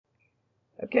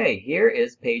Okay, here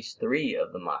is page 3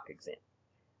 of the mock exam.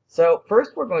 So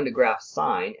first we're going to graph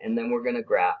sine, and then we're going to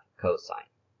graph cosine.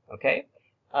 Okay?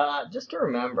 Just to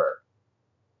remember,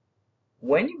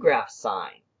 when you graph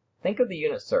sine, think of the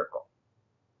unit circle.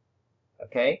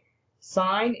 Okay?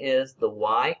 Sine is the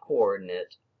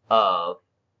y-coordinate of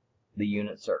the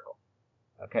unit circle.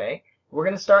 Okay? We're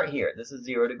going to start here. This is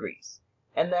 0 degrees.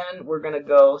 And then we're going to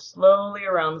go slowly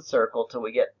around the circle till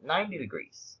we get 90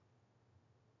 degrees.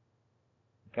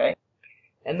 Okay?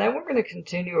 And then we're going to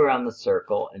continue around the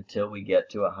circle until we get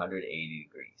to 180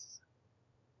 degrees.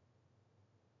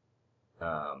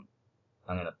 I'm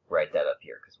going to write that up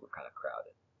here because we're kind of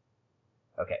crowded.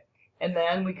 Okay. And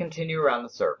then we continue around the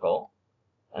circle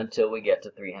until we get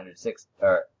to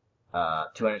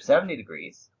 270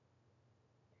 degrees,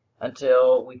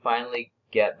 until we finally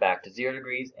get back to 0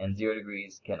 degrees, and 0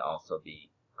 degrees can also be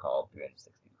called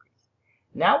 360 degrees.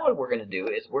 Now what we're going to do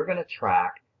is we're going to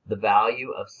track the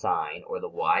value of sine, or the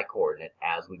y-coordinate,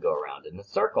 as we go around in the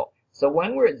circle. So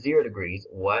when we're at 0 degrees,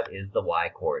 what is the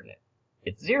y-coordinate?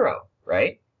 It's 0,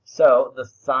 right? So the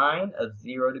sine of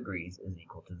 0 degrees is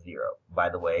equal to 0. By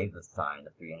the way, the sine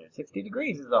of 360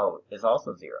 degrees is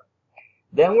also 0.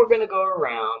 Then we're going to go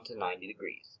around to 90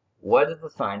 degrees. What is the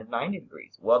sine of 90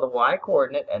 degrees? Well, the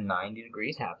y-coordinate at 90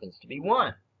 degrees happens to be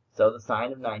 1. So the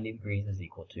sine of 90 degrees is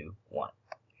equal to 1.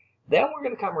 Then we're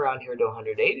going to come around here to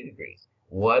 180 degrees.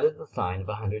 What is the sine of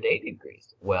 180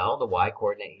 degrees? Well, the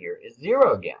y-coordinate here is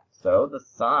 0 again. So the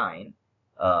sine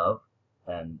of,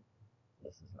 and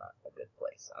this is not a good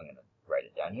place, I'm going to write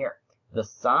it down here. The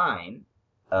sine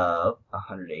of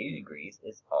 180 degrees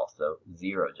is also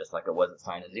 0, just like it was at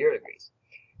sine of 0 degrees.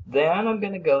 Then I'm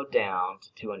going to go down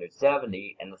to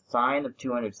 270, and the sine of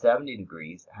 270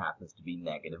 degrees happens to be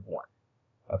negative 1.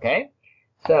 Okay?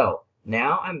 So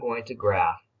now I'm going to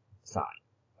graph sine.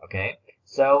 Okay?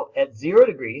 So at 0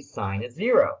 degrees, sine is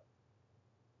 0.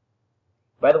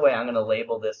 By the way, I'm going to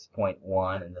label this point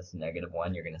 1 and this negative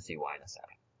 1. You're going to see why in a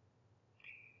second.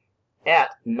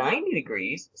 At 90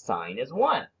 degrees, sine is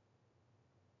 1.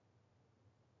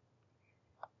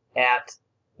 At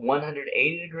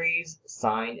 180 degrees,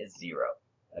 sine is 0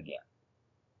 again.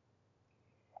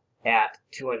 At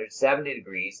 270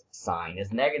 degrees, sine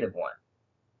is negative 1.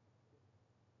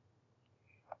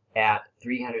 At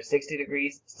 360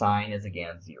 degrees, sine is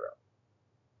again 0.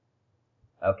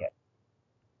 Okay.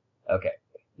 Okay.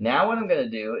 Now what I'm going to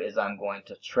do is I'm going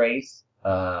to trace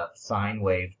a sine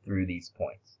wave through these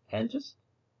points. And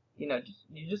you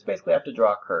just basically have to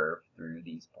draw a curve through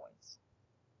these points.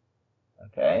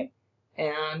 Okay?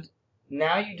 And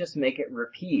now you just make it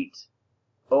repeat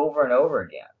over and over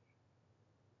again.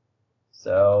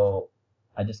 So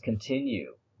I just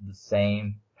continue the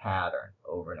same pattern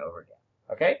over and over again.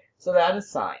 Okay? So that is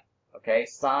sine. Okay?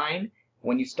 Sine,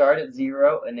 when you start at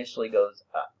 0, initially goes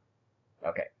up.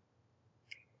 Okay.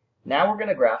 Now we're going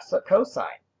to graph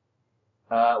cosine.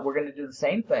 We're going to do the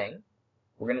same thing.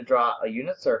 We're going to draw a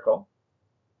unit circle,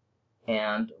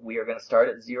 and we are going to start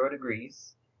at 0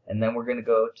 degrees, and then we're going to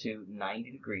go to 90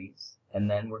 degrees, and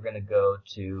then we're going to go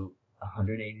to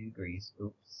 180 degrees.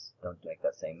 Oops, don't make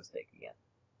that same mistake again.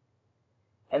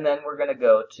 And then we're going to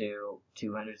go to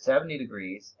 270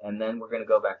 degrees, and then we're going to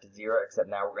go back to 0, except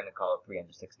now we're going to call it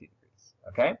 360 degrees.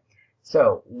 Okay?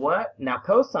 So now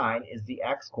cosine is the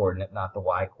x-coordinate, not the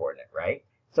y-coordinate, right?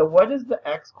 So what is the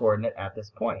x-coordinate at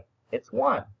this point? It's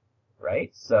 1,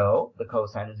 right? So the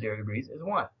cosine of 0 degrees is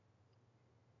 1.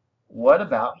 What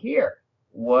about here?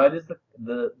 What is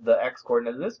the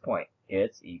x-coordinate at this point?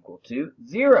 It's equal to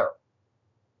 0.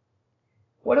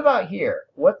 What about here?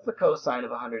 What's the cosine of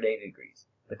 180 degrees?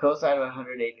 The cosine of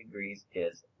 180 degrees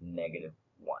is negative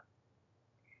 1.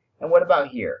 And what about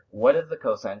here? What is the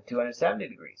cosine of 270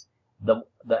 degrees? The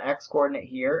x-coordinate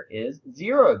here is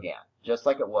 0 again, just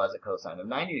like it was at cosine of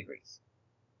 90 degrees.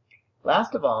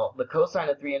 Last of all, the cosine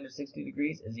of 360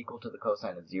 degrees is equal to the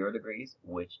cosine of 0 degrees,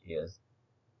 which is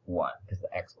 1, because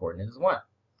the x-coordinate is 1.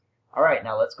 All right,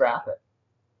 now let's graph it.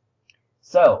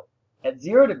 So at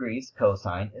 0 degrees,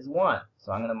 cosine is 1.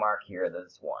 So I'm going to mark here that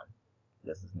it's 1.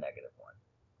 This is negative 1.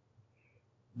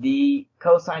 The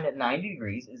cosine at 90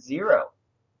 degrees is 0.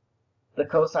 The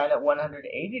cosine at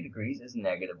 180 degrees is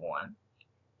negative 1.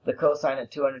 The cosine at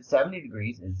 270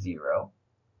 degrees is 0.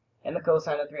 And the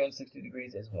cosine at 360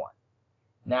 degrees is 1.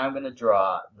 Now I'm going to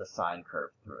draw the sine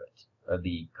curve through it, or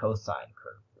the cosine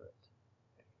curve through it.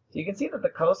 So you can see that the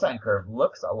cosine curve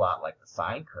looks a lot like the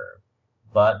sine curve,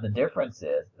 but the difference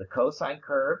is the cosine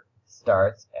curve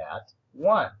starts at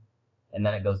 1, and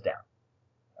then it goes down.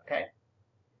 Okay?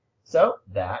 So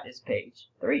that is page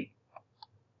 3.